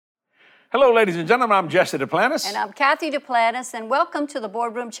Hello, ladies and gentlemen. I'm Jesse Duplantis. And I'm Kathy Duplantis, and welcome to the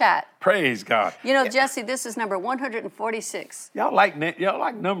Boardroom Chat. Praise God. You know, Jesse, this is number 146. Y'all like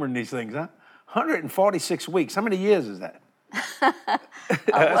numbering these things, huh? 146 weeks. How many years is that?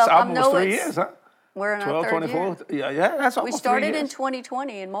 That's almost 3 years, huh? We're in 12, our third 24. year. Yeah, that's almost 3 years. We started in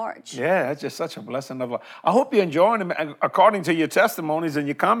 2020 in March. Yeah, that's just such a blessing of life. I hope you're enjoying them. According to your testimonies and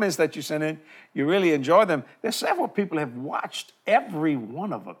your comments that you sent in, you really enjoy them. There's several people have watched every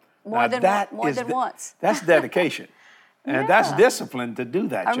one of them. More than once. That's dedication. And that's discipline to do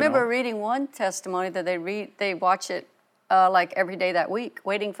that. I remember reading one testimony that they watch it like every day that week,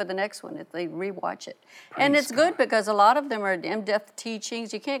 waiting for the next one. They rewatch it. And it's good because a lot of them are in-depth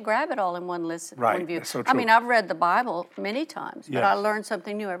teachings. You can't grab it all in one listen, one view. That's so true. I mean, I've read the Bible many times, but I learn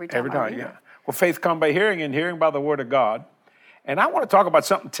something new every time. Every time, yeah. Well, faith comes by hearing, and hearing by the word of God. And I want to talk about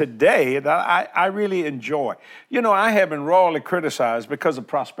something today that I really enjoy. You know, I have been royally criticized because of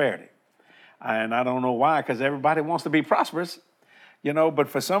prosperity. And I don't know why, because everybody wants to be prosperous, you know, but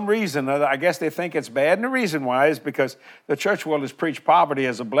for some reason, I guess they think it's bad. And the reason why is because the church world has preached poverty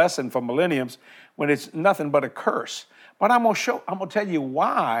as a blessing for millenniums when it's nothing but a curse. But I'm going to tell you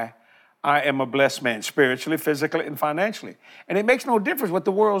why I am a blessed man, spiritually, physically, and financially. And it makes no difference what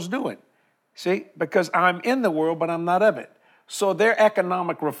the world's doing. See, because I'm in the world, but I'm not of it. So their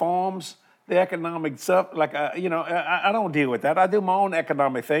economic reforms, the economic stuff, I don't deal with that. I do my own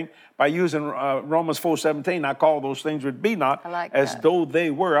economic thing by using Romans 4:17. I call those things which be not as though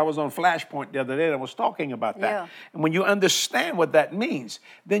they were. I was on Flashpoint the other day and I was talking about that. Yeah. And when you understand what that means,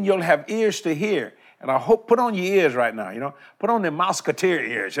 then you'll have ears to hear. And I hope, put on your ears right now, you know. Put on them Musketeer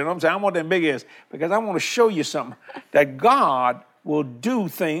ears, you know what I'm saying? I want them big ears because I want to show you something that God will do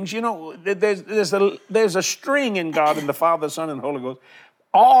things. You know, there's a string in God, in the Father, Son, and Holy Ghost.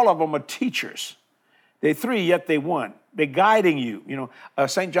 All of them are teachers. They're three, yet they one. They're guiding you. You know,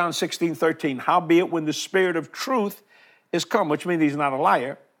 St. John 16:13. Howbeit, when the Spirit of truth is come, which means he's not a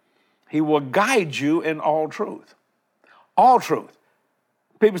liar, he will guide you in all truth. All truth.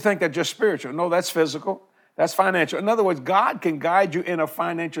 People think that's just spiritual. No, that's physical. That's financial. In other words, God can guide you in a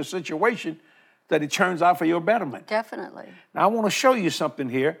financial situation that it turns out for your betterment. Definitely. Now, I want to show you something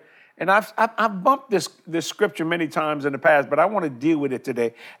here. And I've bumped this scripture many times in the past, but I want to deal with it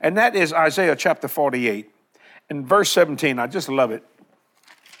today. And that is Isaiah chapter 48 and verse 17. I just love it.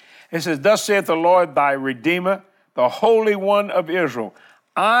 It says, Thus saith the Lord thy Redeemer, the Holy One of Israel.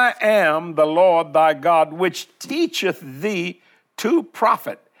 I am the Lord thy God, which teacheth thee to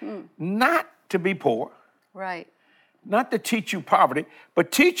profit, not to be poor. Right. Not to teach you poverty,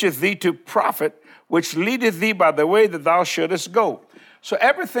 but teacheth thee to profit, which leadeth thee by the way that thou shouldest go. So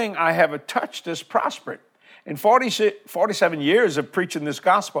everything I have touched has prospered. In 47 years of preaching this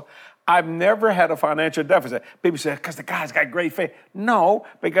gospel, I've never had a financial deficit. People say, because the guy's got great faith. No,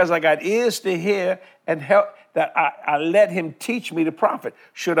 because I got ears to hear and help that I let him teach me to profit.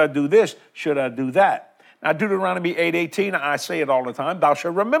 Should I do this? Should I do that? Now, Deuteronomy 8:18, I say it all the time, thou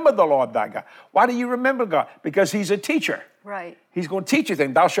shalt remember the Lord thy God. Why do you remember God? Because he's a teacher. Right. He's going to teach you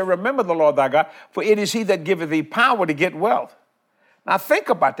things. Thou shalt remember the Lord thy God, for it is he that giveth thee power to get wealth. Now, think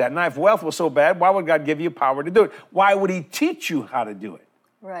about that. Now, if wealth was so bad, why would God give you power to do it? Why would he teach you how to do it?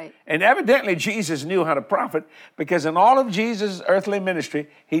 Right. And evidently, Jesus knew how to profit because in all of Jesus' earthly ministry,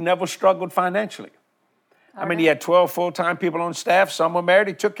 he never struggled financially. I mean, he had 12 full-time people on staff. Some were married.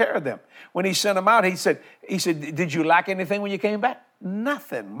 He took care of them. When he sent them out, he said, did you lack anything when you came back?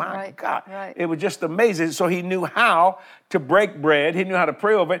 Nothing. My God. Right. It was just amazing. So he knew how to break bread. He knew how to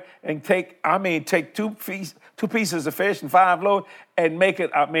pray over it and take two pieces of fish and 5 loaves and make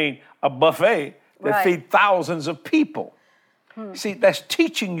it, a buffet that feed thousands of people. See, that's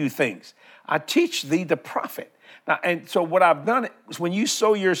teaching you things. I teach thee to profit. Now, and so what I've done is when you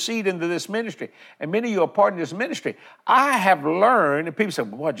sow your seed into this ministry, and many of you are part of this ministry, I have learned, and people say,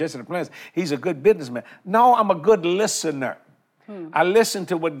 well, boy, Jesse Duplantis, he's a good businessman. No, I'm a good listener. I listen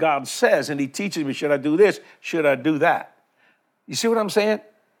to what God says, and he teaches me, should I do this? Should I do that? You see what I'm saying?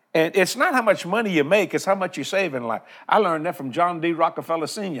 And it's not how much money you make, it's how much you save in life. I learned that from John D. Rockefeller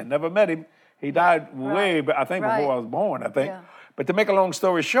Sr. Never met him. He died before I was born, I think. Yeah. But to make a long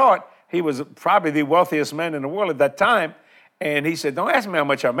story short, he was probably the wealthiest man in the world at that time. And he said, don't ask me how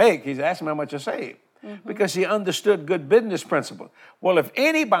much I make. He's asking me how much I save. Because he understood good business principles. Well, if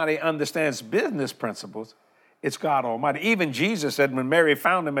anybody understands business principles, it's God Almighty. Even Jesus said when Mary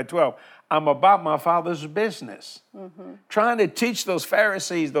found him at 12, I'm about my Father's business. Trying to teach those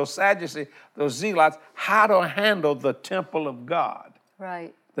Pharisees, those Sadducees, those Zealots, how to handle the temple of God.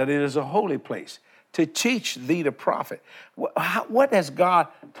 Right. That it is a holy place. To teach thee to profit. What has God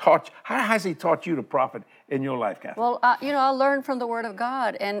taught you? How has he taught you to profit in your life, Kathy? Well, I learned from the Word of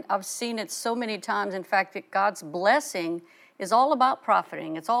God, and I've seen it so many times. In fact, that God's blessing is all about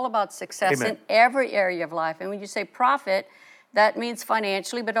profiting. It's all about success Amen. in every area of life. And when you say profit, that means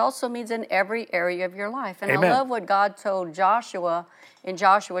financially, but also means in every area of your life. And Amen. I love what God told Joshua in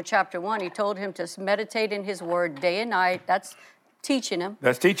Joshua chapter 1. He told him to meditate in His Word day and night. That's teaching him.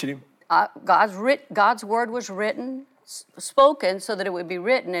 That's teaching him. God's Word was spoken so that it would be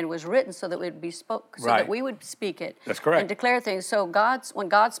written, and it was written so that it would be spoken, so Right. that we would speak it. That's correct. And declare things. So when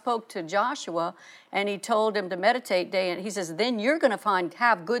God spoke to Joshua and He told him to meditate day, and He says, then you're going to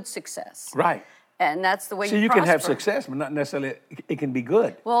have good success. Right. And that's the way So you you can have prosper. success, but not necessarily it can be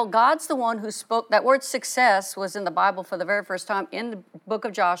good. Well, God's the one who spoke. That word success was in the Bible for the very first time in the book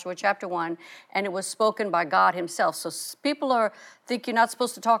of Joshua, chapter 1, and it was spoken by God Himself. So people think you're not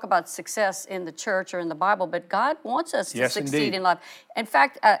supposed to talk about success in the church or in the Bible, but God wants us to Yes, succeed indeed. in life. In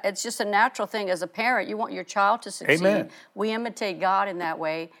fact, it's just a natural thing as a parent. You want your child to succeed. Amen. We imitate God in that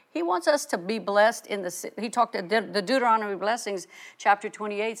way. He wants us to be blessed He talked the Deuteronomy blessings, chapter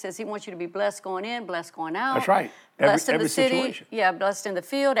 28 says He wants you to be blessed going in, blessed going out. That's right. Blessed in Every the city, situation. yeah, blessed in the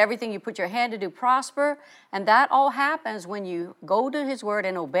field. Everything you put your hand to do prosper, and that all happens when you go to His Word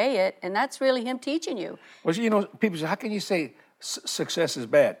and obey it, and that's really Him teaching you. Well, people say, how can you say success is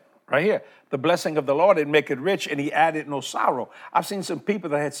bad? Right here, the blessing of the Lord, it make it rich, and He added no sorrow. I've seen some people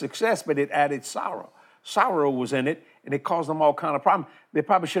that had success, but it added sorrow. Sorrow was in it, and it caused them all kind of problems. They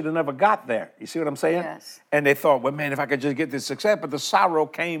probably should have never got there. You see what I'm saying? Yes. And they thought, well, man, if I could just get this success, but the sorrow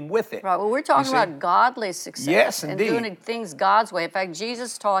came with it. Right. Well, we're talking about godly success. Yes, and indeed. doing things God's way. In fact,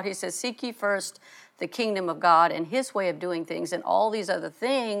 Jesus taught. He says, "Seek ye first the kingdom of God and His way of doing things, and all these other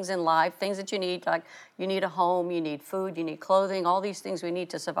things in life, things that you need, like you need a home, you need food, you need clothing, all these things we need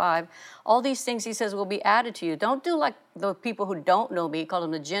to survive. All these things," He says, "will be added to you." Don't do like the people who don't know Me, call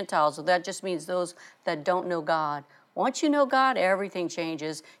them the Gentiles. So that just means those that don't know God. Once you know God, everything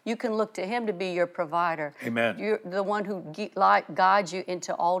changes. You can look to Him to be your provider. Amen. You're the one who guides you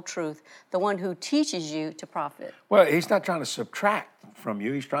into all truth, the one who teaches you to profit. Well, He's not trying to subtract from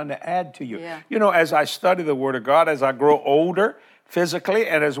you. He's trying to add to you. Yeah. You know, as I study the Word of God, as I grow older physically,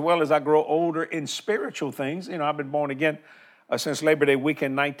 and as well as I grow older in spiritual things, I've been born again since Labor Day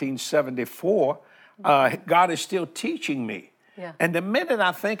weekend 1974. God is still teaching me. Yeah. And the minute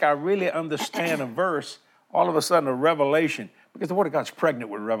I think I really understand a verse, all of a sudden a revelation, because the Word of God's pregnant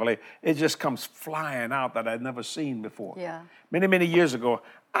with revelation, it just comes flying out that I'd never seen before. Yeah. Many, many years ago,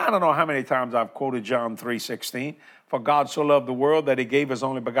 I don't know how many times I've quoted John 3:16. For God so loved the world that He gave His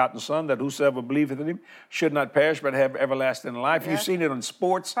only begotten Son, that whosoever believeth in Him should not perish but have everlasting life. Yeah. You've seen it on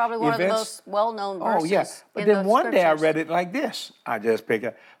sports Probably one events. of the most well-known verses. Oh, yes. But in then the one day I scriptures. read it like this. I just picked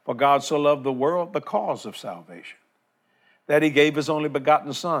up, for God so loved the world, the cause of salvation, that He gave His only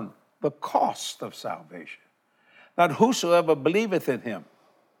begotten Son, the cost of salvation. That whosoever believeth in Him,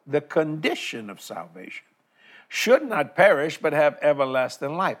 the condition of salvation, should not perish but have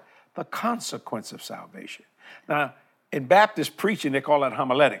everlasting life, the consequence of salvation. Now, in Baptist preaching, they call that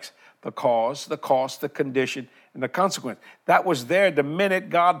homiletics. The cause, the cost, the condition, and the consequence. That was there the minute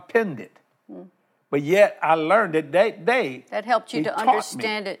God penned it. But yet I learned it That helped you He to taught me.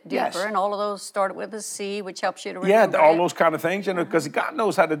 understand it deeper. Yes. And all of those started with a C, which helps you to Yeah, remember all it. those kind of things, because God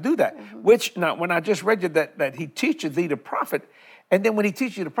knows how to do that. Which, now, when I just read you that He teaches thee to profit, and then when He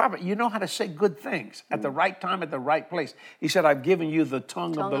teaches you to profit, you know how to say good things at the right time, at the right place. He said, I've given you the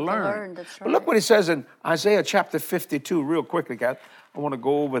tongue of the learned. That's But look right. what He says in Isaiah chapter 52, real quickly, guys. I want to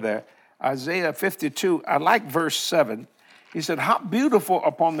go over there. Isaiah 52, I like verse 7. He said, how beautiful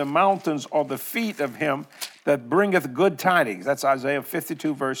upon the mountains are the feet of him that bringeth good tidings. That's Isaiah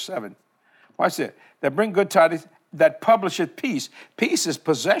 52, verse 7. Watch it. That bring good tidings, that publisheth peace. Peace is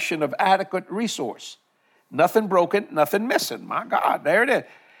possession of adequate resource. Nothing broken, nothing missing. My God, there it is.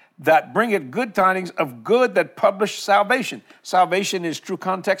 That bringeth good tidings of good that publish salvation. Salvation is true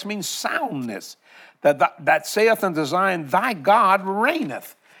context, means soundness. That saith unto Zion, thy God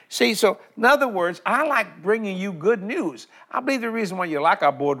reigneth. See, so in other words, I like bringing you good news. I believe the reason why you like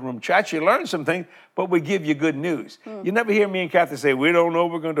our boardroom chats, you learn some things, but we give you good news. You never hear me and Kathy say, we don't know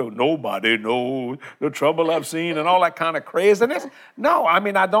what we're going to do. Nobody knows the trouble I've seen and all that kind of craziness. No, I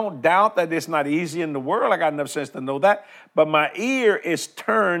mean, I don't doubt that it's not easy in the world. I got enough sense to know that. But my ear is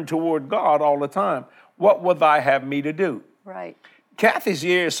turned toward God all the time. What will thy have me to do? Right. Kathy's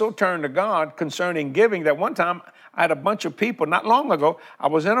ear is so turned to God concerning giving that one time I had a bunch of people, not long ago, I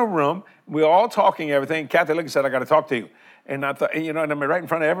was in a room, we were all talking everything. Kathy looked and said, I got to talk to you. And I thought, and I'm right in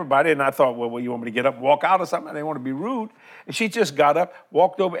front of everybody. And I thought, well, you want me to get up and walk out or something? I didn't want to be rude. And she just got up,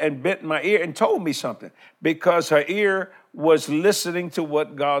 walked over and bent in my ear and told me something because her ear was listening to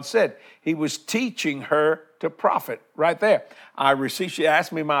what God said. He was teaching her to profit right there. She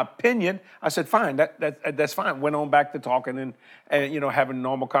asked me my opinion. I said, fine, that's fine. Went on back to talking and having a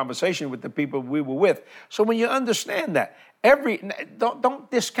normal conversation with the people we were with. So when you understand that, don't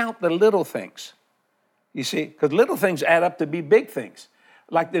discount the little things. You see, because little things add up to be big things.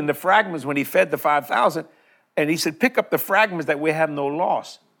 Like in the fragments when he fed the 5,000, and he said, pick up the fragments that we have no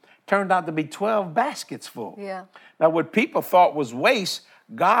loss. Turned out to be 12 baskets full. Yeah. Now, what people thought was waste,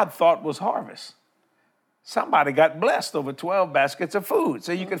 God thought was harvest. Somebody got blessed over 12 baskets of food.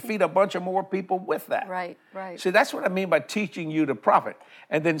 So you can feed a bunch of more people with that. Right. See, that's what I mean by teaching you to profit.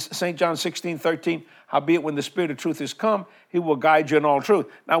 And then St. John 16:13, howbeit when the Spirit of truth is come, he will guide you in all truth.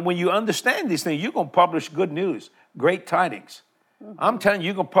 Now, when you understand these things, you're going to publish good news, great tidings. I'm telling you,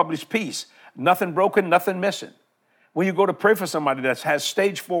 you're going to publish peace. Nothing broken, nothing missing. When you go to pray for somebody that has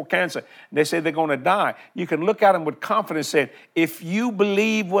stage 4 cancer, and they say they're going to die, you can look at them with confidence saying, if you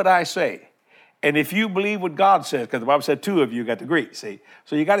believe what I say, and if you believe what God says, because the Bible said 2 of you got to agree, see?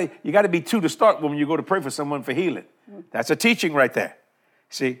 So you got to be 2 to start when you go to pray for someone for healing. That's a teaching right there.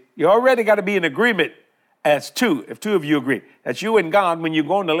 See, you already got to be in agreement as 2, if 2 of you agree. That's you and God when you're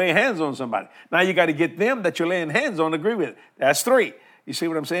going to lay hands on somebody. Now you got to get them that you're laying hands on to agree with it. That's 3. You see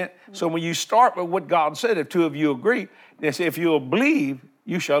what I'm saying? So when you start with what God said, if 2 of you agree, they say, if you'll believe,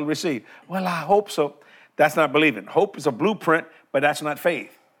 you shall receive. Well, I hope so. That's not believing. Hope is a blueprint, but that's not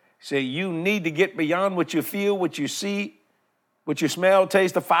faith. See, you need to get beyond what you feel, what you see, what you smell,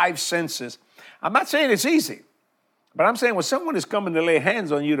 taste, the 5 senses. I'm not saying it's easy, but I'm saying when someone is coming to lay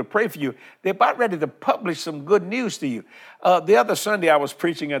hands on you to pray for you, they're about ready to publish some good news to you. The other Sunday I was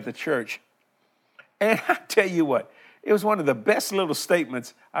preaching at the church, and I tell you what, it was one of the best little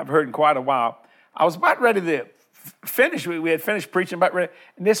statements I've heard in quite a while. I was about ready to finish. We had finished preaching, about ready,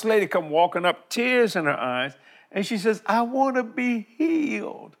 and this lady come walking up, tears in her eyes, and she says, I want to be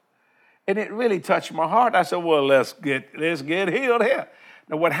healed. And it really touched my heart. I said, well, let's get healed here.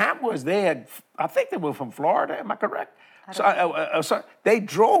 Now, what happened was I think they were from Florida, am I correct? So they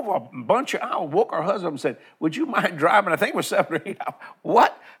drove a bunch of hours, woke her husband and said, would you mind driving? I think it was 7 or 8 hours.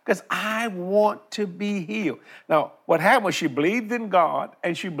 What? Because I want to be healed. Now, what happened was she believed in God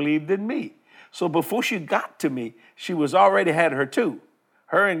and she believed in me. So before she got to me, she was already had her 2,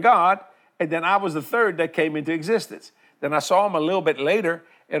 her and God, and then I was the 3rd that came into existence. Then I saw him a little bit later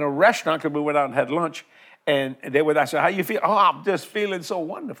in a restaurant because we went out and had lunch, and I said, how you feel? Oh, I'm just feeling so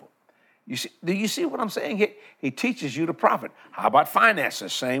wonderful. Do you see what I'm saying here? He teaches you to profit. How about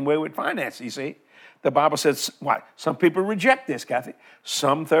finances? Same way with finance, you see. The Bible says, what? Some people reject this, Kathy.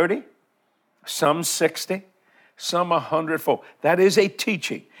 Some 30, some 60, some 100-fold. That is a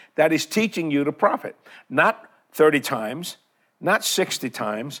teaching. That is teaching you to profit. Not 30 times, not 60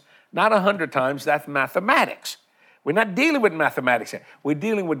 times, not 100 times. That's mathematics. We're not dealing with mathematics here. We're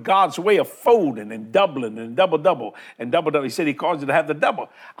dealing with God's way of folding and doubling and double and double. He said he caused you to have the double.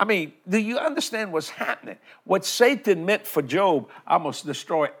 I mean, do you understand what's happening? What Satan meant for Job, I must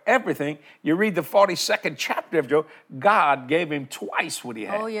destroy everything. You read the 42nd chapter of Job, God gave him twice what he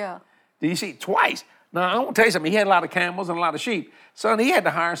had. Oh, yeah. Do you see? Twice. Now, I want to tell you something. He had a lot of camels and a lot of sheep. Son, he had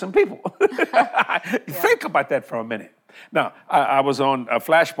to hire some people. Think about that for a minute. Now, I was on a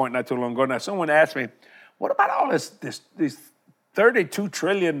Flashpoint not too long ago. Now, someone asked me, what about all this $32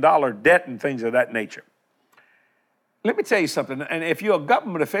 trillion debt and things of that nature? Let me tell you something, and if you're a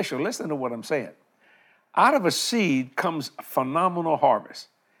government official, listen to what I'm saying. Out of a seed comes a phenomenal harvest.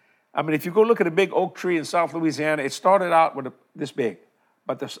 I mean, if you go look at a big oak tree in South Louisiana, it started out with this big,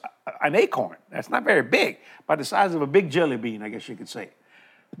 but an acorn. That's not very big, by the size of a big jelly bean, I guess you could say.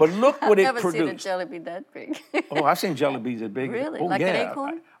 But look what it produced. I've never seen a jelly bean that big. Oh, I've seen jelly beans that big. Really? Oh, Like yeah. an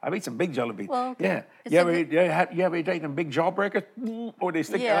acorn? I've eaten some big jelly beans. Well, okay. Yeah. You ever eaten them big jawbreakers? Or they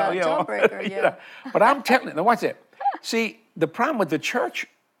stick out? Jawbreaker, yeah. But I'm telling you, now watch that. See, the problem with the church,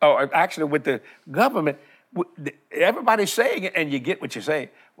 or actually with the government, everybody's saying it, and you get what you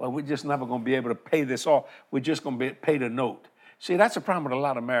say. Well, we're just never going to be able to pay this off. We're just going to pay the note. See, that's the problem with a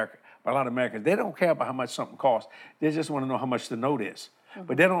lot of Americans. They don't care about how much something costs. They just want to know how much the note is. Mm-hmm.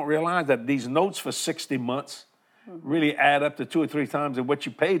 But they don't realize that these notes for 60 months really add up to 2 or 3 times of what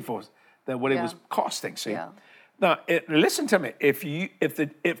you paid for than what it was costing. See, now listen to me. If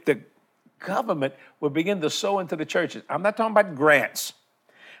the government would begin to sow into the churches, I'm not talking about grants.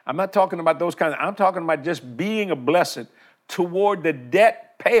 I'm not talking about those kinds. I'm talking about just being a blessing toward the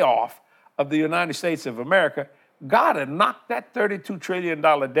debt payoff of the United States of America. God had knocked that $32 trillion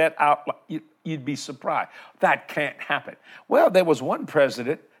debt out you'd be surprised. That can't happen. Well, there was one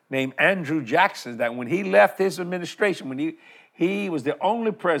president named Andrew Jackson that when he left his administration, when he was the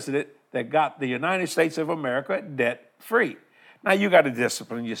only president that got the United States of America debt-free. Now, you got to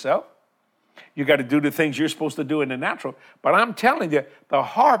discipline yourself. You got to do the things you're supposed to do in the natural. But I'm telling you, the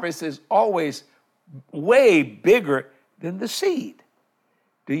harvest is always way bigger than the seed.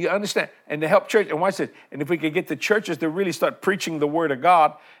 Do you understand? And to help church, and watch this, and if we could get the churches to really start preaching the word of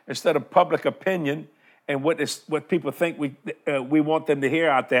God instead of public opinion and what people think we want them to hear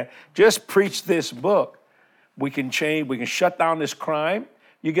out there, just preach this book. We can change, we can shut down this crime.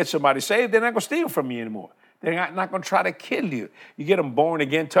 You get somebody saved, they're not going to steal from you anymore. They're not going to try to kill you. You get them born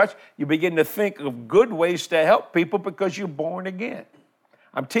again touch. You begin to think of good ways to help people because you're born again.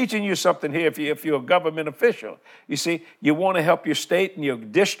 I'm teaching you something here if you're a government official. You see, you want to help your state and your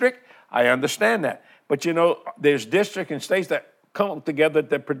district. I understand that. But, you know, there's districts and states that come together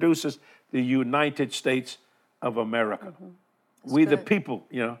that produces the United States of America. Mm-hmm. We, the people,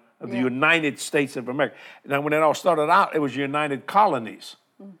 you know, of the United States of America. Now, when it all started out, it was United Colonies.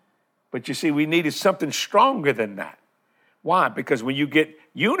 But you see, we needed something stronger than that. Why? Because when you get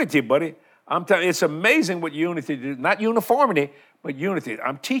unity, buddy, I'm telling you, it's amazing what unity does. Not uniformity, but unity.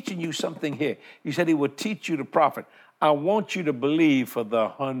 I'm teaching you something here. He said he would teach you the prophet. I want you to believe for the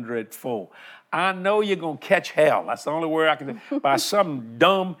 100-fold. I know you're going to catch hell. That's the only word I can say. By some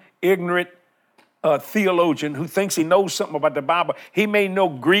dumb, ignorant theologian who thinks he knows something about the Bible. He may know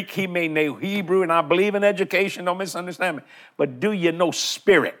Greek, he may know Hebrew, and I believe in education, don't misunderstand me. But do you know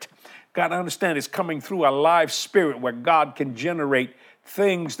spirit? Got to understand it's coming through a live spirit where God can generate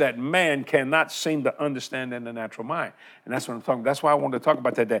things that man cannot seem to understand in the natural mind. And that's what I'm talking about. That's why I wanted to talk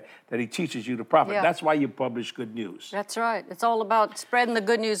about that he teaches you the prophet. Yeah. That's why you publish good news. That's right. It's all about spreading the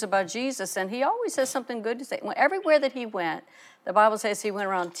good news about Jesus. And he always has something good to say. Everywhere that he went, the Bible says he went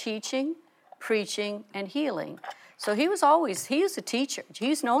around teaching, preaching, and healing. So he was a teacher.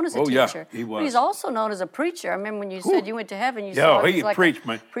 He's known as a teacher. Yeah, he was. But he's also known as a preacher. I remember when you said you went to heaven, you saw he like preached,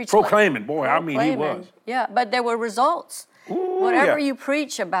 man. Proclaiming, boy, I mean, he was. Yeah, but there were results. Whatever you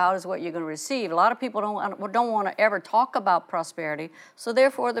preach about is what you're going to receive. A lot of people don't want to ever talk about prosperity, so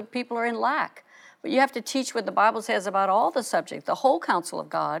therefore the people are in lack. But you have to teach what the Bible says about all the subjects, the whole counsel of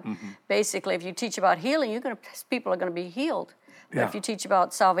God. Mm-hmm. Basically, if you teach about healing, people are going to be healed. Yeah. If you teach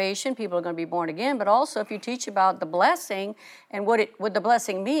about salvation, people are going to be born again. But also, if you teach about the blessing and what the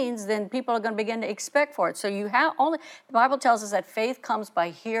blessing means, then people are going to begin to expect for it. So the Bible tells us that faith comes by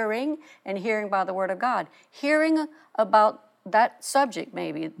hearing, and hearing by the word of God. Hearing about that subject,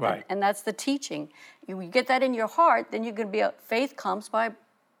 maybe, right. And that's the teaching. You get that in your heart, then you're going to be faith comes by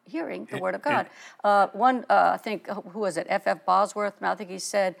hearing the word of God. I think, who was it? F.F. Bosworth, and I think he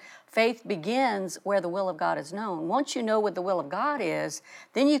said, faith begins where the will of God is known. Once you know what the will of God is,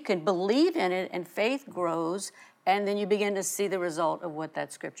 then you can believe in it, and faith grows, and then you begin to see the result of what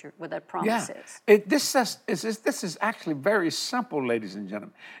that scripture, what that promise is. This is actually very simple, ladies and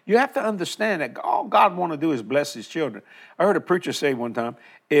gentlemen. You have to understand that all God wants to do is bless his children. I heard a preacher say one time,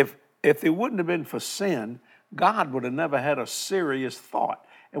 if it wouldn't have been for sin, God would have never had a serious thought.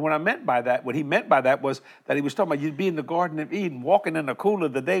 And what he meant by that was that he was talking about you'd be in the Garden of Eden, walking in the cool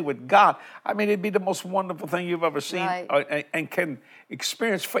of the day with God. I mean, it'd be the most wonderful thing you've ever seen, right. And can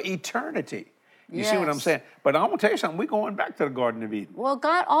experience for eternity. You see what I'm saying? But I'm going to tell you something. We're going back to the Garden of Eden. Well,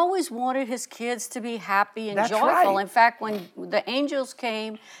 God always wanted his kids to be happy and joyful. Right. In fact, when the angels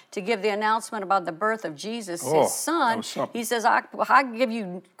came to give the announcement about the birth of Jesus, his son, he says, I give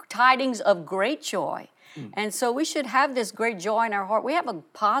you tidings of great joy. And so we should have this great joy in our heart. We have a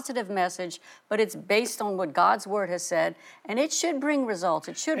positive message, but it's based on what God's word has said, and it should bring results.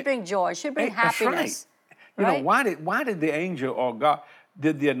 It should bring joy. It should bring happiness. Right. You know, why did the angel or God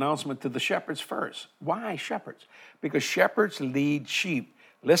did the announcement to the shepherds first? Why shepherds? Because shepherds lead sheep.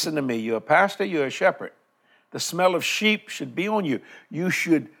 Listen to me. You're a pastor, you're a shepherd. The smell of sheep should be on you. You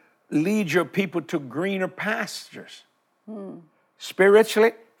should lead your people to greener pastures.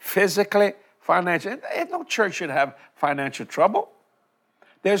 Spiritually, physically, financially. No church should have financial trouble.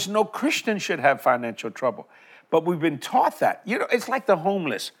 There's no Christian should have financial trouble. But we've been taught that. You know, it's like the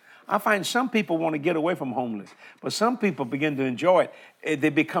homeless. I find some people want to get away from homeless, but some people begin to enjoy it. They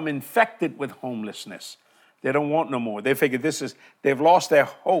become infected with homelessness. They don't want no more. They figure they've lost their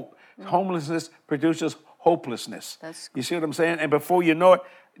hope. Homelessness produces hopelessness. You see what I'm saying? And before you know it,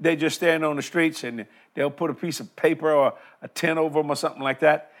 they're just standing on the streets and they'll put a piece of paper or a tent over them or something like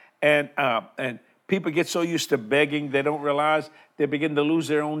that. And people get so used to begging, they don't realize they begin to lose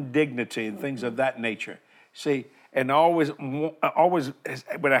their own dignity and things of that nature. See, and always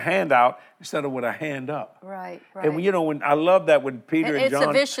with a hand out instead of with a hand up. Right, right. And when I love that when Peter and John. It's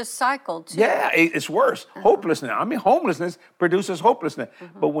a vicious cycle too. Yeah, it's worse. Hopelessness. I mean, homelessness produces hopelessness.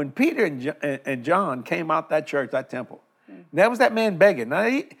 But when Peter and John came out that church, that temple, that was that man begging.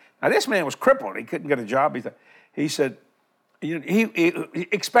 Now this man was crippled. He couldn't get a job. He said, he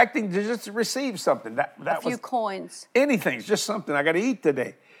expecting to just receive something. That a few coins. Anything, just something. I got to eat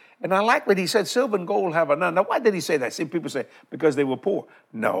today. And I like what he said, silver and gold have I none. Now, why did he say that? See, people say, because they were poor.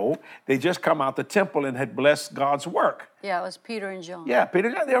 No, they just come out the temple and had blessed God's work. Yeah, it was Peter and John. Yeah, Peter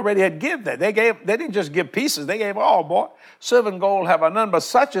and John, they already had give that. They didn't just give pieces, they gave all, boy. Silver and gold have I none, but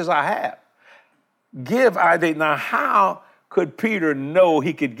such as I have. Give I thee. Now, how could Peter know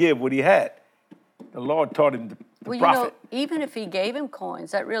he could give what he had? The Lord taught him the prophet. Even if he gave him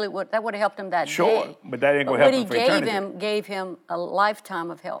coins, that would have helped him that day. Sure, but that ain't going to help him for eternity. What he gave him a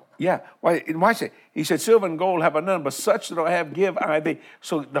lifetime of help. Yeah, watch it. He said, silver and gold have I none, but such that I have give I thee.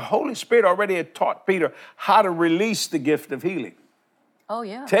 So the Holy Spirit already had taught Peter how to release the gift of healing. Oh,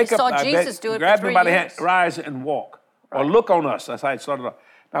 yeah. Take he up saw Jesus do it grab for 3 me by the years. hand, rise and walk. Right. Or look on us. That's how it started off.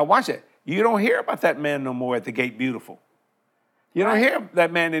 Now watch it. You don't hear about that man no more at the Gate Beautiful. You don't hear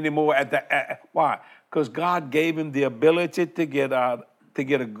that man anymore why? Because God gave him the ability to get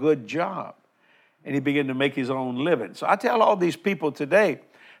a good job. And he began to make his own living. So I tell all these people today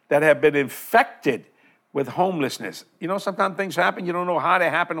that have been infected with homelessness. Sometimes things happen. You don't know how they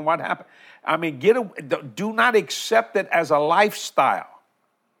happen and what happened. I mean, do not accept it as a lifestyle.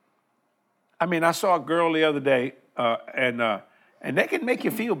 I mean, I saw a girl the other day, and they can make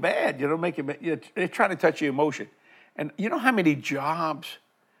you feel bad. They're trying to touch your emotion. And you know how many jobs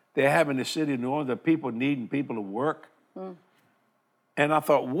they have in the city of New Orleans that people needing people to work? And I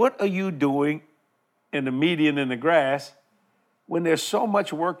thought, what are you doing in the median in the grass when there's so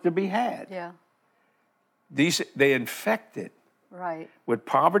much work to be had? Yeah. They infected. Right. With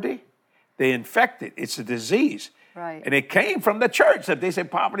poverty, they infected. It's a disease. Right. And it came from the church that they say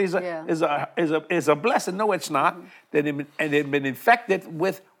poverty is a blessing. No, it's not. And they've been infected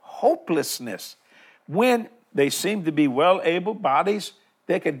with hopelessness. When they seem to be well-able bodies,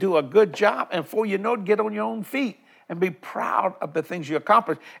 they can do a good job, and before you know it, get on your own feet and be proud of the things you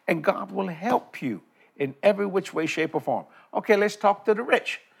accomplish, and God will help you in every which way, shape, or form. Okay, let's talk to the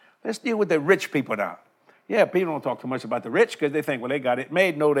rich. Let's deal with the rich people now. Yeah, people don't talk too much about the rich because they think, well, they got it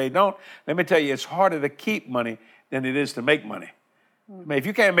made. No, they don't. Let me tell you, it's harder to keep money than it is to make money. I mean, if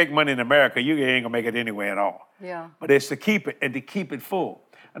you can't make money in America, you ain't going to make it anywhere at all. Yeah. But it's to keep it and to keep it full.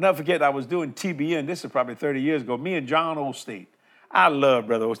 I'll never forget, I was doing TBN, this is probably 30 years ago, me and John Osteen. I love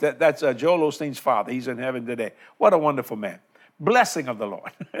Brother Osteen. That's Joel Osteen's father. He's in heaven today. What a wonderful man. Blessing of the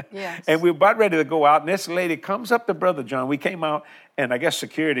Lord. Yes. And we were about ready to go out, and this lady comes up to Brother John. We came out, and I guess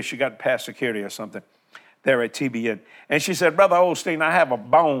security, she got past security or something there at TBN. And she said, Brother Osteen, I have a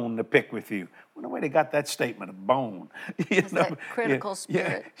bone to pick with you. I wonder where they got that statement, a bone. That critical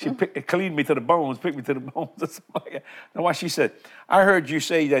spirit. Yeah. She cleaned me to the bones, picked me to the bones. Now, why she said, I heard you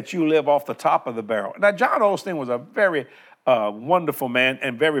say that you live off the top of the barrel. Now, John Osteen was a very wonderful man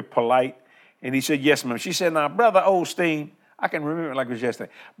and very polite. And he said, yes, ma'am. She said, now, Brother Osteen, I can remember it like it was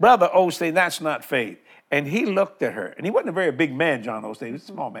yesterday. Brother Osteen, that's not faith. And he looked at her. And he wasn't a very big man, John Osteen. He was a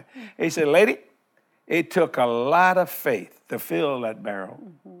small man. And he said, lady, it took a lot of faith to fill that barrel.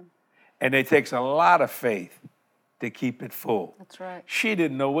 Mm-hmm. And it takes a lot of faith to keep it full. That's right. She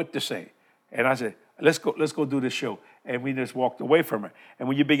didn't know what to say. And I said, let's go do this show. And we just walked away from her. And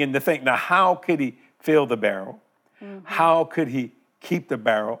when you begin to think, now how could he fill the barrel? Mm-hmm. How could he keep the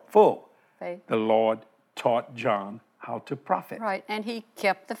barrel full? Faith. The Lord taught John how to profit. Right, and he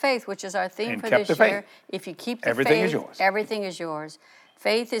kept the faith, which is our theme And for kept this the year. faith. If you keep the Everything faith, is yours. Everything is yours.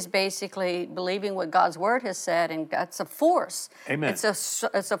 Faith is basically believing what God's word has said, and that's a force. Amen. It's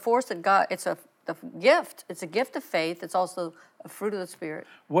a force that God. It's a gift. It's a gift of faith. It's also a fruit of the Spirit.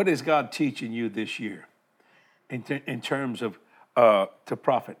 What is God teaching you this year in terms of to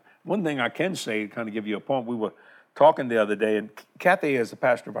profit? One thing I can say, to kind of give you a point, we were talking the other day, and Kathy is the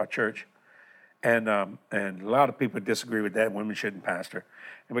pastor of our church, and a lot of people disagree with that. Women shouldn't pastor.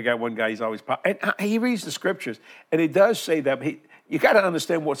 And we got one guy, he's always, and he reads the scriptures, and he does say that you got to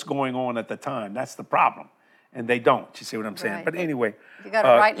understand what's going on at the time. That's the problem. And they don't. You see what I'm saying? Right. But anyway,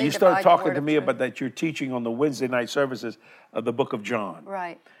 you started talking to me about that you're teaching on the Wednesday night services of the book of John.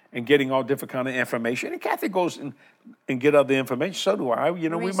 Right. And getting all different kind of information. And Kathy goes and get other information. So do I. We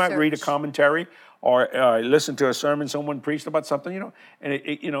might read a commentary or listen to a sermon someone preached about something, and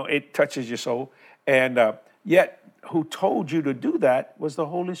it touches your soul. And yet, who told you to do that was the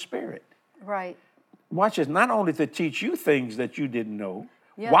Holy Spirit. Right. Watch this, not only to teach you things that you didn't know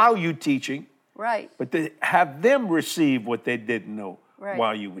while you're teaching, Right. But to have them receive what they didn't know Right.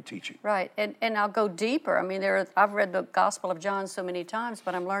 while you were teaching. Right, and I'll go deeper. I mean, I've read the Gospel of John so many times,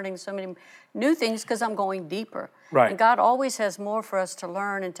 but I'm learning so many new things because I'm going deeper. Right. And God always has more for us to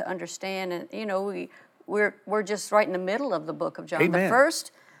learn and to understand. And you know, we're just right in the middle of the book of John. Amen. The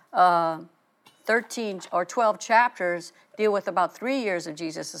first 13 or 12 chapters deal with about 3 years of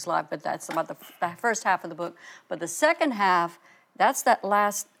Jesus' life, but that's about the first half of the book. But the second half, that's that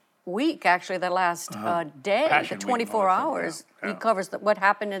last week, actually, the last day, Passion the Week and 24 all that stuff, hours. yeah. He covers what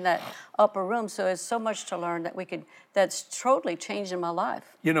happened in that upper room. So it's so much to learn that's totally changed in my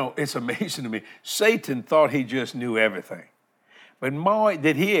life. You know, it's amazing to me. Satan thought he just knew everything. But boy,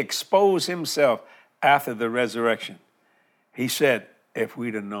 did he expose himself after the resurrection. He said, if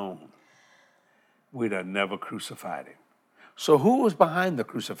we'd have known, we'd have never crucified him. So who was behind the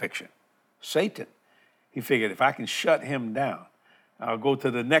crucifixion? Satan. He figured if I can shut him down, I'll go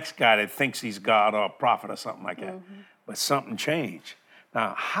to the next guy that thinks he's God or a prophet or something like that. Mm-hmm. But something changed.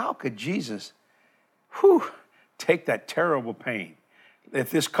 Now, how could Jesus take that terrible pain? If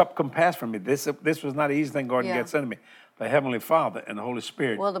this cup can pass from me, this was not an easy thing going to get sent to me. The Heavenly Father and the Holy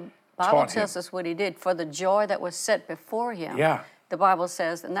Spirit. Well, the Bible tells us what he did for the joy that was set before him. Yeah. The Bible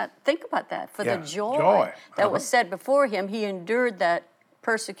says, and think about that, for the joy that was set before him, he endured that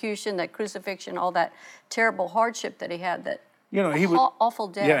persecution, that crucifixion, all that terrible hardship that he had, that awful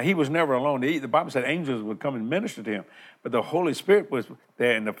death. Yeah, he was never alone. The Bible said angels would come and minister to him, but the Holy Spirit was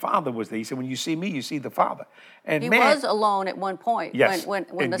there and the Father was there. He said, when you see me, you see the Father. And he was alone at one point. Yes. When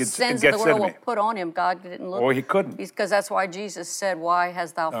the sins of the world were put on him, God didn't look. Or he couldn't. Because that's why Jesus said, why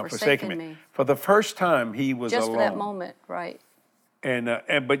hast thou forsaken me? For the first time, he was just alone. Just for that moment, right.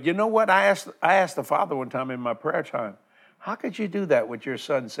 But you know what? I asked the Father one time in my prayer time, how could you do that with your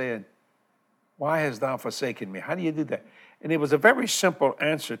son saying, why hast thou forsaken me? How do you do that? And it was a very simple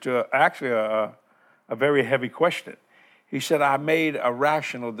answer to actually a very heavy question. He said, I made a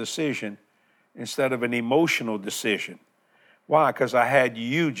rational decision instead of an emotional decision. Why? Because I had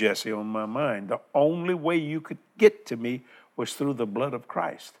you, Jesse, on my mind. The only way you could get to me was through the blood of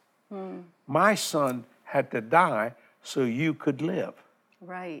Christ. My son had to die so you could live.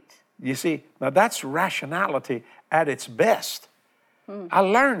 Right. You see, now that's rationality at its best. I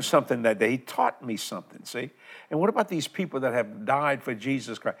learned something that day. He taught me something, see? And what about these people that have died for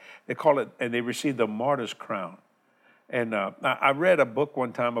Jesus Christ? They call it, and they receive the martyr's crown. And I read a book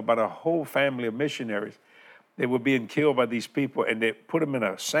one time about a whole family of missionaries. They were being killed by these people, and they put them in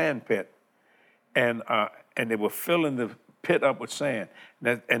a sand pit. And they were filling the pit up with sand.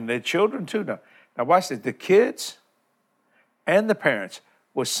 And their children too now. Now watch this. The kids and the parents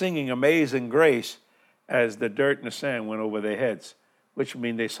were singing Amazing Grace as the dirt and the sand went over their heads, which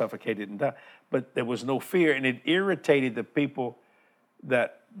means they suffocated and died. But there was no fear, and it irritated the people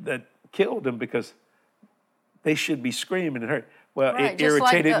that killed them because they should be screaming and hurt. Well, right, it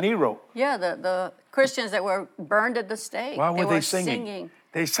irritated Nero. Yeah, the Christians that were burned at the stake. Why were they singing?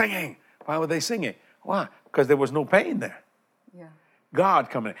 They singing. Why were they singing? Why? Because there was no pain there. Yeah. God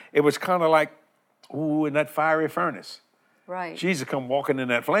coming in. It was kind of like, in that fiery furnace. Right. Jesus come walking in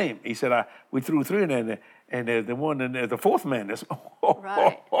that flame. He said, we threw three in there, and the one in there, the fourth man.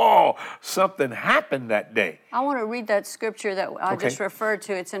 Something happened that day. I want to read that scripture that I just referred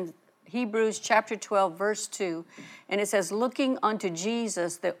to. It's in Hebrews chapter 12, verse 2. And it says, looking unto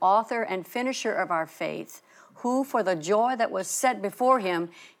Jesus, the author and finisher of our faith, who for the joy that was set before him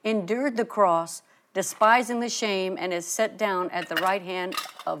endured the cross, despising the shame, and is set down at the right hand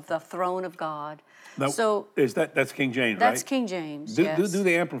of the throne of God. Now, so that's King James, that's right? King James, Do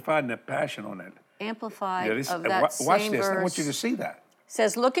the Amplified and the Passion on that. Amplified of that watch same this. verse. I want you to see that.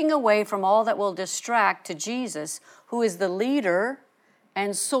 Says, looking away from all that will distract to Jesus, who is the leader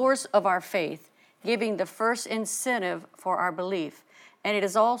and source of our faith, giving the first incentive for our belief, and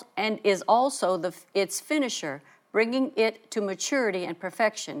is also its finisher, bringing it to maturity and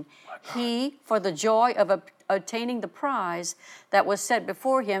perfection. He, for the joy of obtaining the prize that was set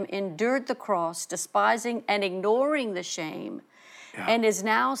before him, endured the cross, despising and ignoring the shame, and is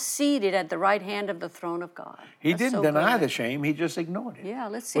now seated at the right hand of the throne of God. He didn't deny the shame, he just ignored it. Yeah,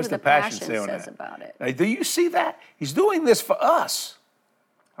 let's see What's what the Passion says about it. Now, do you see that? He's doing this for us.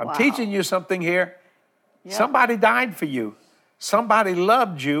 I'm teaching you something here. Yeah. Somebody died for you. Somebody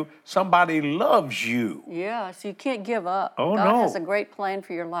loved you. Somebody loves you. Yeah, so you can't give up. Oh, God no. has a great plan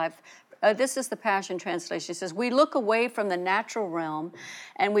for your life. This is the Passion Translation. It says, we look away from the natural realm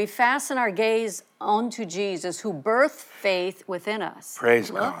and we fasten our gaze onto Jesus, who birthed faith within us.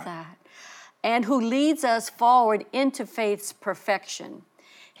 Praise God. Love that. And who leads us forward into faith's perfection.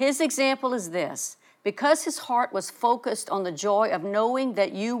 His example is this, Because his heart was focused on the joy of knowing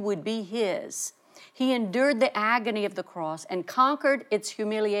that you would be his, he endured the agony of the cross and conquered its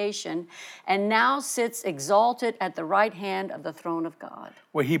humiliation, and now sits exalted at the right hand of the throne of God.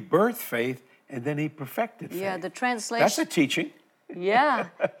 Well, he birthed faith and then he perfected faith. Yeah, the translation. That's a teaching. Yeah,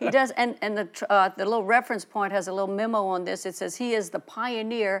 he does. And the little reference point has a little memo on this. It says he is the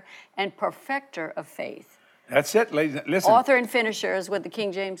pioneer and perfecter of faith. That's it, ladies. Listen. Author and finisher is what the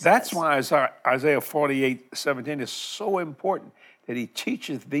King James That's says. why Isaiah 48:17 is so important, that he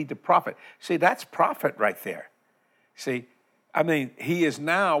teaches thee to prophet. See, that's prophet right there. See, I mean,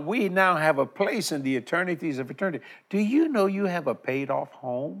 we now have a place in the eternities of eternity. Do you know you have a paid off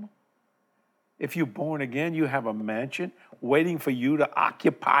home? If you're born again, you have a mansion waiting for you to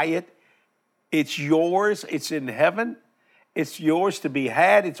occupy it. It's yours. It's in heaven. It's yours to be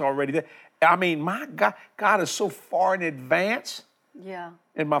had. It's already there. I mean, my God, God is so far in advance. Yeah.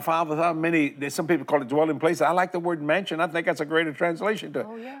 In my father's house, some people call it dwelling place. I like the word mansion. I think that's a greater translation to it.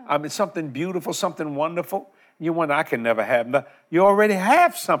 Oh, yeah. I mean, something beautiful, something wonderful. You want, I can never have that. You already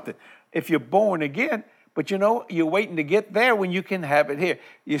have something if you're born again, but you're waiting to get there when you can have it here.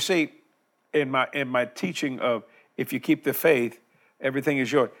 You see, in my teaching of if you keep the faith, everything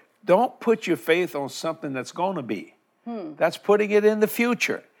is yours. Don't put your faith on something that's going to be. That's putting it in the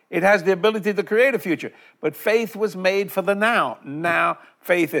future. It has the ability to create a future. But faith was made for the now. Now,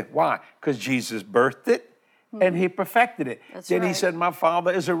 faith is. Why? Because Jesus birthed it and he perfected it. That's then right. he said, my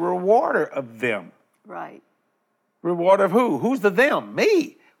Father is a rewarder of them. Right. Rewarder of who? Who's the them?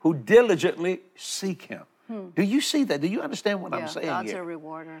 Me, who diligently seek him. Do you see that? Do you understand what I'm saying God's here? a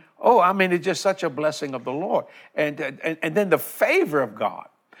rewarder. Oh, I mean, it's just such a blessing of the Lord. And then the favor of God,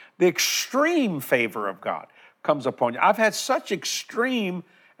 the extreme favor of God comes upon you. I've had such extreme,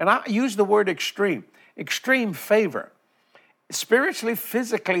 and I use the word extreme favor, spiritually,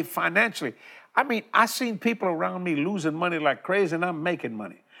 physically, financially. I mean, I've seen people around me losing money like crazy, and I'm making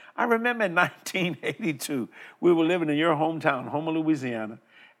money. I remember in 1982, we were living in your hometown, Houma, Louisiana,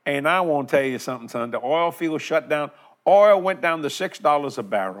 and I won't tell you something, son. The oil field shut down. Oil went down to $6 a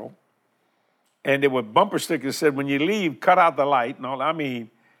barrel, and there were bumper stickers that said, when you leave, cut out the light. And all. I mean,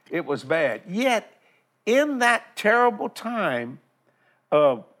 it was bad. Yet, in that terrible time,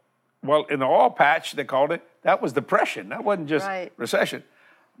 in the oil patch, they called it, that was depression. That wasn't just recession.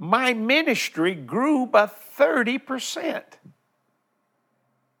 My ministry grew by 30%.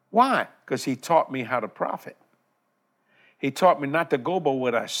 Why? Because he taught me how to profit. He taught me not to go by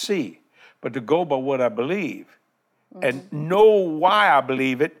what I see, but to go by what I believe and know why I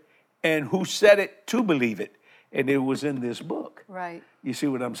believe it and who said it to believe it. And it was in this book. Right. You see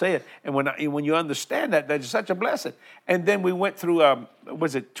what I'm saying? And when you understand that, that's such a blessing. And then we went through,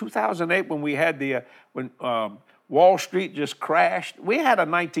 was it 2008 when we had when Wall Street just crashed? We had a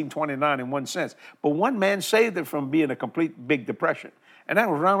 1929 in one sense, but one man saved it from being a complete big depression, and that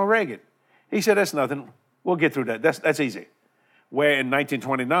was Ronald Reagan. He said, that's nothing. We'll get through that. That's easy. Where in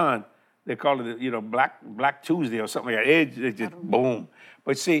 1929, they called it, Black Tuesday or something like that. It just boom.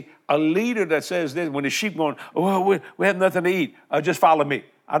 But see, a leader that says this, when the sheep going, oh, we have nothing to eat, just follow me.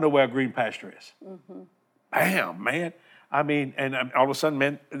 I know where a green pasture is. Bam, man. I mean, and all of a sudden,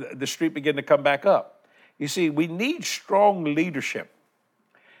 man, the street began to come back up. You see, we need strong leadership.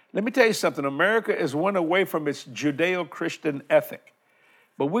 Let me tell you something. America is one away from its Judeo-Christian ethic.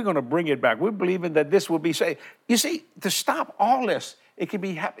 But we're going to bring it back. We're believing that this will be saved. You see, to stop all this, it can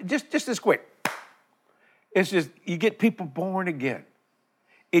be just this quick. It's just you get people born again.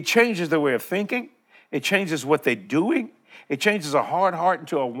 It changes their way of thinking. It changes what they're doing. It changes a hard heart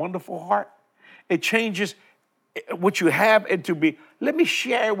into a wonderful heart. It changes what you have into be, let me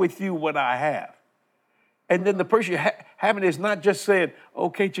share with you what I have. And then the person you're having is not just saying, oh,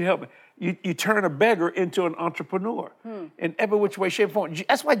 can't you help me? You turn a beggar into an entrepreneur in every which way, shape, form.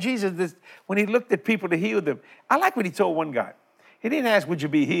 That's why Jesus, when he looked at people to heal them, I like what he told one guy. He didn't ask, would you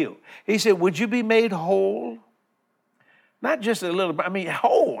be healed? He said, would you be made whole? Not just a little bit, I mean,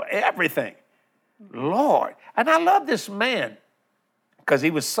 whole, everything. Lord. And I love this man because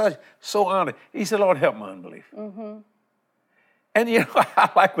he was so honored. He said, Lord, help my unbelief. And I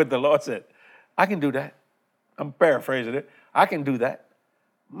like what the Lord said. I can do that. I'm paraphrasing it. I can do that.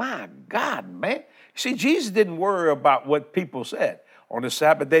 My God, man. See, Jesus didn't worry about what people said. On the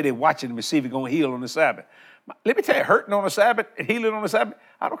Sabbath day, they're watching him to see if he's going to heal on the Sabbath. Let me tell you, hurting on the Sabbath and healing on the Sabbath,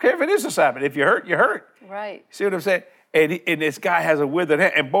 I don't care if it is a Sabbath. If you're hurt, you're hurt. Right. See what I'm saying? And this guy has a withered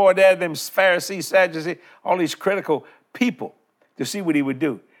hand. And boy, there them Pharisees, Sadducees, all these critical people to see what he would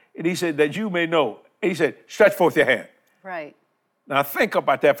do. And he said, that you may know. And he said, stretch forth your hand. Right. Now think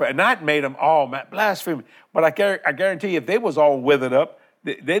about that. And that made them all blasphemy. But I guarantee you, if they was all withered up,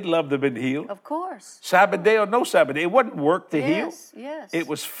 They'd love to have been healed. Of course. Sabbath day or no Sabbath day. It wasn't work to heal. Yes, yes. It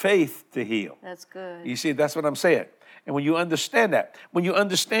was faith to heal. That's good. You see, that's what I'm saying. And when you understand that, when you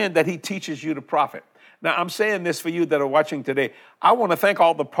understand that he teaches you to profit. Now, I'm saying this for you that are watching today. I want to thank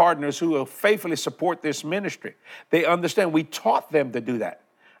all the partners who will faithfully support this ministry. They understand we taught them to do that.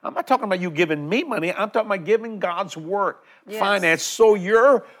 I'm not talking about you giving me money. I'm talking about giving God's work, finance, so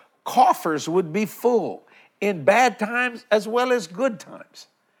your coffers would be full in bad times as well as good times.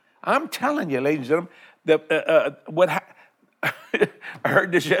 I'm telling you, ladies and gentlemen, I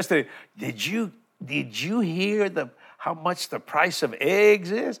heard this yesterday. Did you hear how much the price of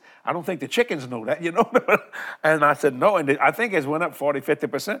eggs is? I don't think the chickens know that, you know. And I said, no, and I think it's went up 40,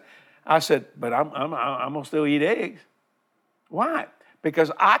 50%. I said, but I'm gonna still eat eggs. Why?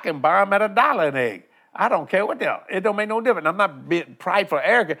 Because I can buy them at $1 an egg. I don't care what they are. It don't make no difference. I'm not being prideful or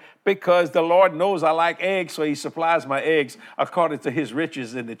arrogant because the Lord knows I like eggs, so he supplies my eggs according to his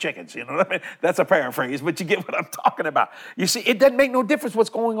riches in the chickens. You know what I mean? That's a paraphrase, but you get what I'm talking about. You see, it doesn't make no difference what's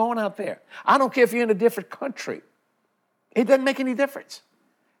going on out there. I don't care if you're in a different country. It doesn't make any difference.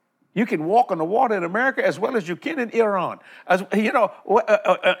 You can walk on the water in America as well as you can in Iran. As you know,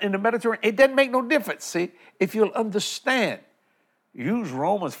 in the Mediterranean, it doesn't make no difference. See, if you'll understand. Use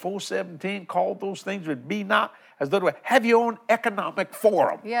Romans 4:17, call those things that be not as though they were. Have your own economic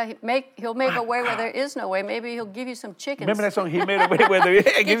forum. Yeah, he'll make a way where there is no way. Maybe he'll give you some chickens. Remember that song? He made a way where there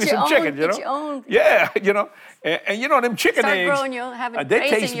give you some chickens, you know? Get your own. Yeah, you know. And you know, them chicken Start eggs, growing your, having, they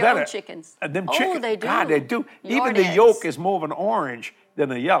taste your better. Own chickens. Them oh, chickens, they do. God, they do. Yard Even the eggs. yolk is more of an orange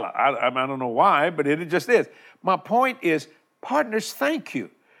than a yellow. I don't know why, but it just is. My point is, partners, thank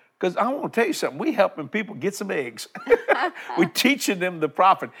you. Because I want to tell you something. We helping people get some eggs. We're teaching them the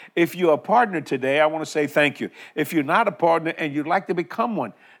profit. If you're a partner today, I want to say thank you. If you're not a partner and you'd like to become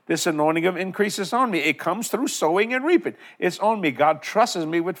one, this anointing of increase is on me. It comes through sowing and reaping. It's on me. God trusts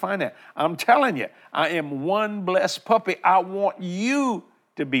me with finance. I'm telling you, I am one blessed puppy. I want you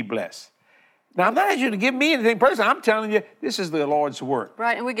to be blessed. Now, I'm not asking you to give me anything personally. I'm telling you, this is the Lord's work.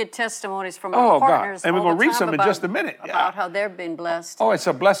 Right, and we get testimonies from our partners. God. And we're going to read some in just a minute. About how they've been blessed. Oh, it's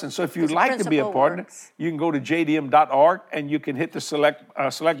a blessing. So if you'd like to be a partner, you can go to jdm.org and you can hit the select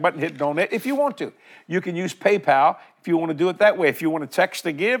button, hit donate if you want to. You can use PayPal if you want to do it that way. If you want to text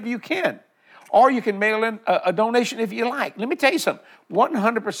to give, you can. Or you can mail in a donation if you like. Let me tell you something.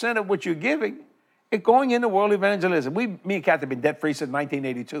 100% of what you're giving is going into world evangelism. Me and Kathy have been debt-free since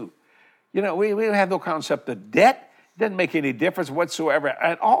 1982. You know, we don't have no concept of debt. It doesn't make any difference whatsoever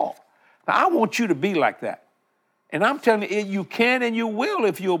at all. Now, I want you to be like that. And I'm telling you, you can and you will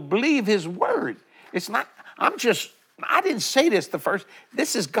if you'll believe his word. It's not, I didn't say this the first.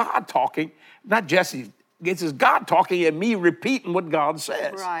 This is God talking, not Jesse. This is God talking and me repeating what God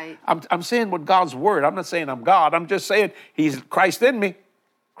says. Right. I'm saying what God's word. I'm not saying I'm God. I'm just saying he's Christ in me.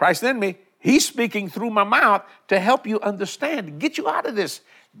 Christ in me. He's speaking through my mouth to help you understand, get you out of this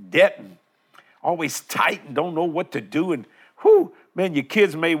debt and always tight and don't know what to do. And man, your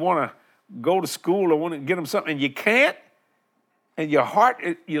kids may want to go to school or want to get them something, and you can't. And your heart,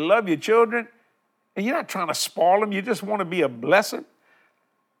 you love your children, and you're not trying to spoil them. You just want to be a blessing.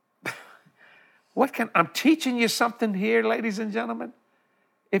 I'm teaching you something here, ladies and gentlemen.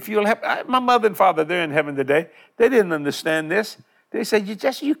 If you'll help, my mother and father, they're in heaven today. They didn't understand this. They said,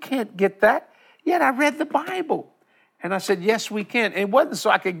 you can't get that. Yet I read the Bible. And I said, yes, we can. It wasn't so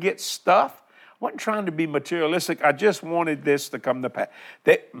I could get stuff. I wasn't trying to be materialistic. I just wanted this to come to pass.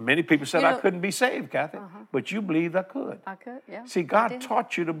 Many people said I couldn't be saved, Kathy, but you believed I could. I could, yeah. See, God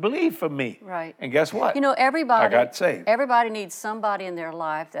taught you to believe for me. Right. And guess what? You know, everybody, I got saved. Everybody needs somebody in their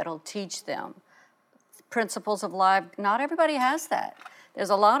life that'll teach them principles of life. Not everybody has that. There's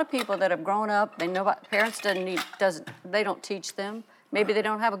a lot of people that have grown up. They know parents they don't teach them. Maybe they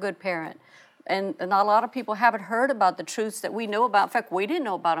don't have a good parent. And a lot of people haven't heard about the truths that we know about. In fact, we didn't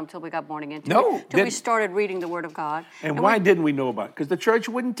know about them until we got born again. Until we started reading the Word of God. And why didn't we know about it? Because the church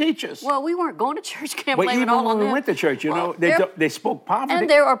wouldn't teach us. Well, we weren't going to church. Can't but blame even it all when on we them. went to church, they spoke poverty. And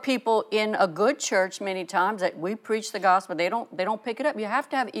there are people in a good church many times that we preach the gospel. They don't pick it up. You have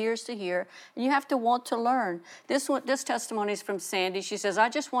to have ears to hear, and you have to want to learn. This testimony is from Sandy. She says, I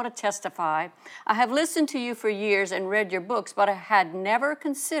just want to testify. I have listened to you for years and read your books, but I had never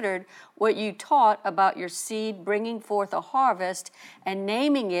considered what you taught about your seed bringing forth a harvest and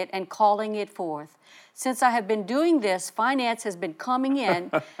naming it and calling it forth. Since I have been doing this, finance has been coming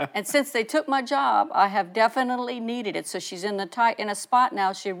in, and since they took my job, I have definitely needed it. So she's in a spot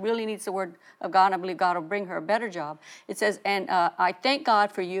now. She really needs the Word of God, and I believe God will bring her a better job. It says, and I thank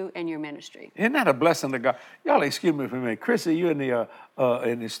God for you and your ministry. Isn't that a blessing to God? Y'all, excuse me for a minute. Chrissy, you in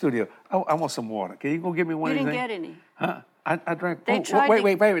the studio. I want some water. Can you go give me one? You didn't get any. Huh? I drank. They tried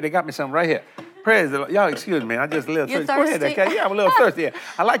wait. They got me something right here. Praise the Lord. Y'all excuse me. I just a little You're thirsty. Go ahead, thirsty? Kat. Yeah, I'm a little thirsty.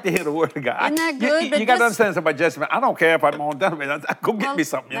 I like to hear the word of God. Isn't that good? You But got to this- understand something about Jesse. I don't care if I'm on done. Go get me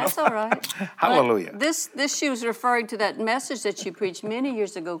something. That's all right. Hallelujah. But this she was referring to that message that you preached many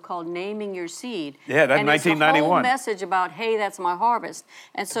years ago called "Naming Your Seed." Yeah, that's and it's a 1991. whole message about, hey, that's my harvest.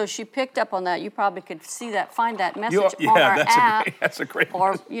 And so she picked up on that. You probably could see that, find that message on our app, that's a great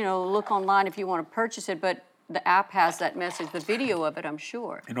or message. look online if you want to purchase it. But the app has that message, the video of it, I'm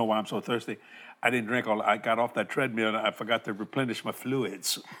sure. You know why I'm so thirsty? I didn't drink all. I got off that treadmill and I forgot to replenish my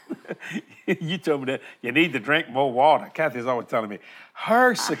fluids. You told me that you need to drink more water. Kathy's always telling me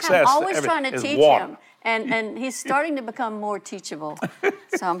her success. I'm always trying to is teach water. him, and he's starting to become more teachable.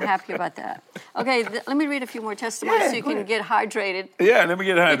 So I'm happy about that. Okay, let me read a few more testimonies so you go can ahead. get hydrated. Yeah, let me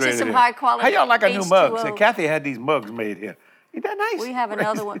get hydrated. Get you some here. high quality How y'all like our new mugs? H2O. And Kathy had these mugs made here. Ain't that nice? We have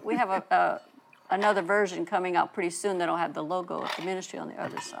another one. We have another version coming out pretty soon that'll have the logo of the ministry on the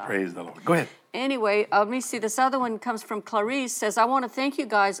other side. Praise the Lord. Go ahead. Anyway, let me see. This other one comes from Clarice. Says, I want to thank you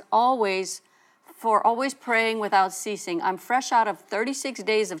guys for always praying without ceasing. I'm fresh out of 36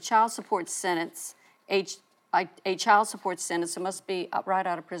 days of child support sentence, a child support sentence. It must be right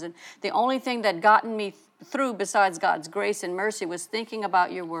out of prison. The only thing that gotten me through besides God's grace and mercy was thinking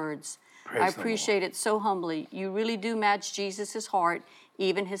about your words. Praise I the Lord. appreciate it so humbly. You really do match Jesus' heart,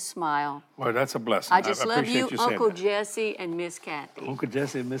 even his smile. Well, that's a blessing. I just love appreciate you, saying Uncle that. Jesse and Miss Kathy. Uncle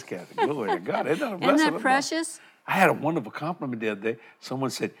Jesse and Miss Kathy. Glory to God. Isn't that a blessing? Isn't of that God? precious? I had a wonderful compliment the other day. Someone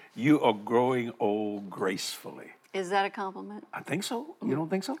said, "You are growing old gracefully." Is that a compliment? I think so. You don't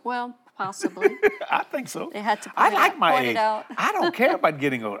think so? Well, possibly. I think so. They had to I point like it- my point it age. out. I don't care about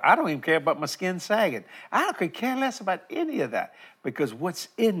getting old. I don't even care about my skin sagging. I could care less about any of that because what's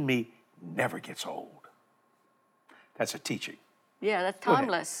in me never gets old. That's a teaching. Yeah, that's ahead.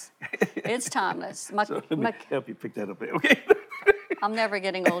 timeless. It's timeless. So let me help you pick that up there, okay? I'm never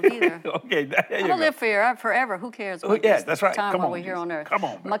getting old either. Okay, there you I'm go. gonna live forever. Who cares? what yeah, this that's right. Time Come while on, we're here Jesus. on earth. Come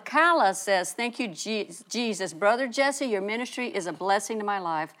on, man. Makala says, "Thank you, Jesus, brother Jesse. Your ministry is a blessing to my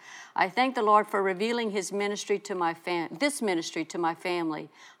life. I thank the Lord for revealing His ministry to this ministry to my family.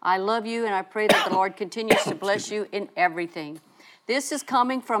 I love you, and I pray that the Lord continues to bless you in everything. This is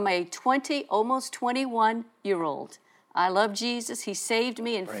coming from a almost 21-year-old. I love Jesus. He saved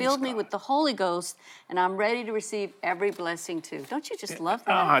me and Praise filled me God. with the Holy Ghost, and I'm ready to receive every blessing too." Don't you just love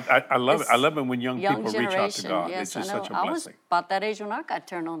Oh, that? I love it. This I love it when young people reach out to generation, God. yes, It's just I know. such a I was blessing. about that age when I got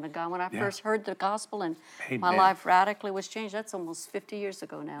turned on to God. When I first heard the gospel and my Amen. life radically was changed. That's almost 50 years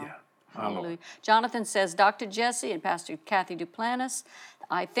ago now. Yeah. My Lord. Hallelujah. Jonathan says, Dr. Jesse and Pastor Kathy Duplantis,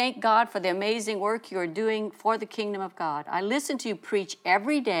 I thank God for the amazing work you are doing for the kingdom of God. I listen to you preach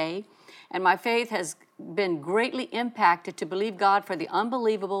every day, and my faith has been greatly impacted to believe God for the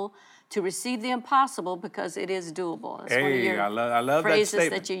unbelievable, to receive the impossible because it is doable. That's one of Hey, your I love that phrases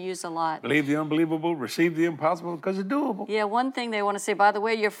statement. that you use a lot. Believe the unbelievable, receive the impossible because it's doable. Yeah, one thing they want to say, by the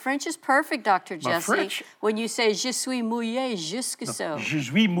way, your French is perfect, Dr. Jesse. French? When you say, je suis mouillé jusque so. Je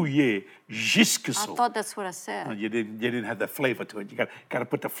suis mouillé jusque I so. thought that's what I said. You didn't have the flavor to it. You got to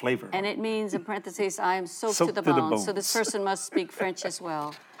put the flavor. And it means, in parentheses, I am soaked Soaked to the bone. So this person must speak French as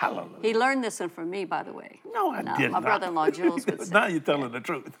well. Hallelujah. He learned this one from me, by the way. No, I did my not. brother-in-law, Jules, would say. Now you're telling the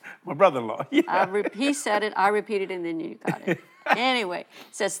truth. My brother-in-law. Yeah. He said it, I repeated it, and then you got it. Anyway,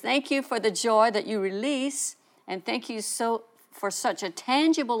 it says, thank you for the joy that you release, and thank you for such a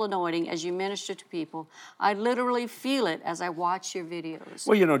tangible anointing as you minister to people. I literally feel it as I watch your videos.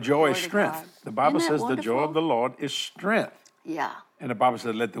 Well, you know, joy Glory is to strength. God. The Bible Isn't that says the joy wonderful? of the Lord is strength. Yeah. And the Bible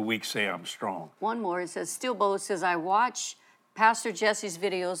says, let the weak say I'm strong. One more, it says, Steelboat says, I watch Pastor Jesse's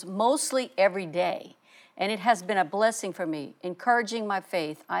videos mostly every day, and it has been a blessing for me, encouraging my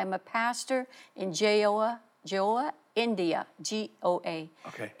faith. I am a pastor in Goa, India, Goa,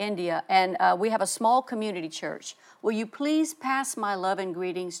 Okay. India, and we have a small community church. Will you please pass my love and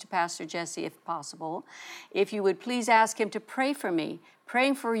greetings to Pastor Jesse if possible? If you would please ask him to pray for me,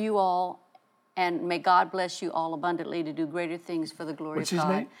 praying for you all, and may God bless you all abundantly to do greater things for the glory What's of his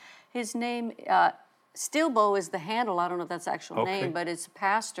God. name? His name, Steelbow is the handle. I don't know if that's the actual Okay. name, but it's a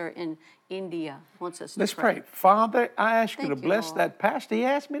pastor in India. Wants us to Let's pray. Father, I ask you to Thank you, bless Lord. that pastor. He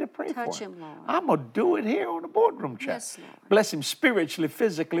asked me to pray Touch for him. him, Lord. I'm going to do it here on the boardroom chat. Yes, Lord. Bless him spiritually,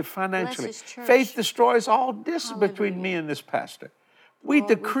 physically, financially. his church. Faith destroys all distance between Hallelujah. me and this pastor. We Lord,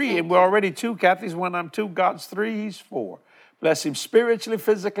 we decree, thank and we're already two. Kathy's one, I'm two. God's three, he's four. Bless him spiritually,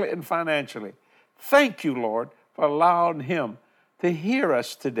 physically, and financially. Thank you, Lord, for allowing him to hear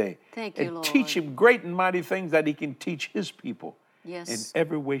us today. Thank you, and Lord. teach him great and mighty things that he can teach his people. Yes. in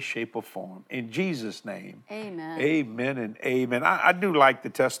every way, shape, or form. In Jesus' name. Amen. Amen and amen. I do like the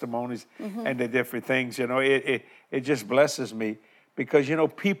testimonies and the different things. You know, it just blesses me because, you know,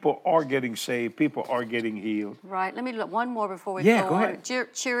 people are getting saved. People are getting healed. Right. Let me look one more before we Yeah, go go on.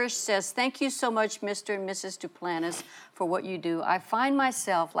 ahead. Cherish says, "Thank you so much, Mr. and Mrs. Duplantis, for what you do. I find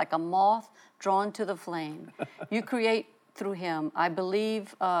myself like a moth drawn to the flame. You create through him. I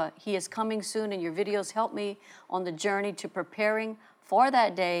believe he is coming soon, and your videos help me on the journey to preparing for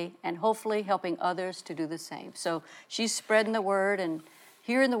that day and hopefully helping others to do the same." So she's spreading the word and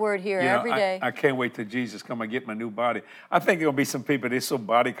hearing the word here Yeah, every day. I can't wait till Jesus come and get my new body. I think there'll be some people, they're so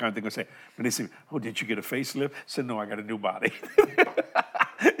body conscious, they're going to say, when they say, "Oh, did you get a facelift?" I said, "No, I got a new body."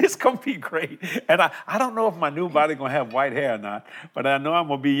 It's going to be great. And I don't know if my new body going to have white hair or not, but I know I'm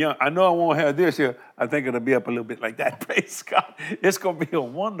going to be young. I know I won't have this here. I think it'll be up a little bit like that. Praise God. It's going to be a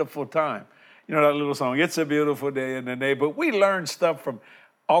wonderful time. You know that little song, "It's a Beautiful Day in the Neighborhood." We learn stuff from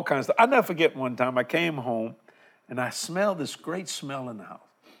all kinds of stuff. I'll never forget one time I came home and I smelled this great smell in the house.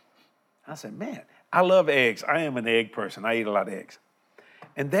 I said, man, I love eggs. I am an egg person. I eat a lot of eggs.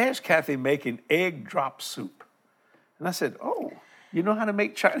 And there's Kathy making egg drop soup. And I said, "Oh, you know how to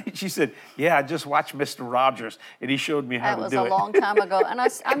make Chinese?" She said, "Yeah, I just watched Mr. Rogers, and he showed me how That to was do a it." long time ago, and I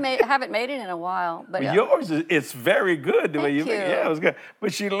haven't made it in a while. But Well, yours it's very good the way Thank you make it. you. Yeah, it was good.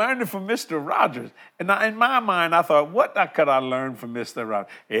 But she learned it from Mr. Rogers. And in my mind, I thought, what could I learn from Mr.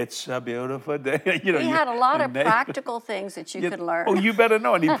 Rogers? It's a beautiful day. You know, he had a lot of and practical things that you could learn. Oh, you better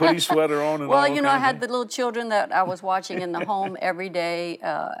know. And he put his sweater on and Well, all you know, I kinds had of the little children that I was watching in the home every day.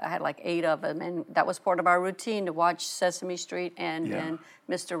 I had like 8 of them, and that was part of our routine to watch Sesame Street and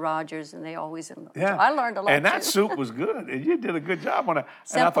Mr. Rogers, and they always. Yeah. So I learned a lot And that too. soup was good. And you did a good job on it.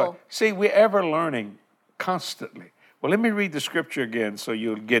 And I Simple. thought, see, we're ever learning constantly. Well, let me read the scripture again so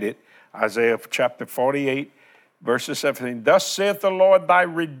you'll get it. Isaiah chapter 48, verses 17. "Thus saith the Lord thy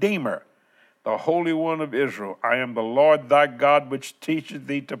Redeemer, the Holy One of Israel. I am the Lord thy God, which teacheth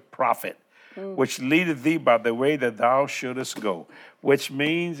thee to profit, which leadeth thee by the way that thou shouldest go." Which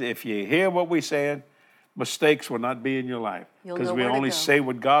means if you hear what we're saying, mistakes will not be in your life. You'll Because know we where to only go. say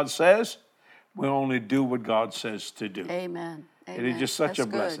what God says. We only do what God says to do. Amen. It is just such That's a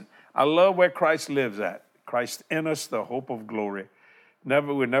blessing. I love where Christ lives at. Christ in us, the hope of glory.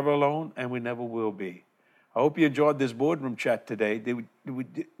 We're never alone, and we never will be. I hope you enjoyed this boardroom chat today.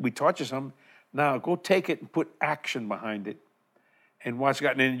 We taught you something. Now go take it and put action behind it, and watch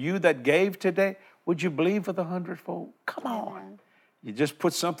God. And you that gave today, would you believe for the 100-fold? Come on. You just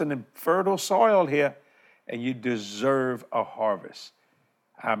put something in fertile soil here, and you deserve a harvest.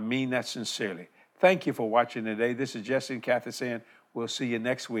 I mean that sincerely. Thank you for watching today. This is Jesse and Kathy saying we'll see you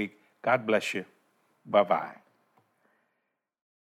next week. God bless you. Bye-bye.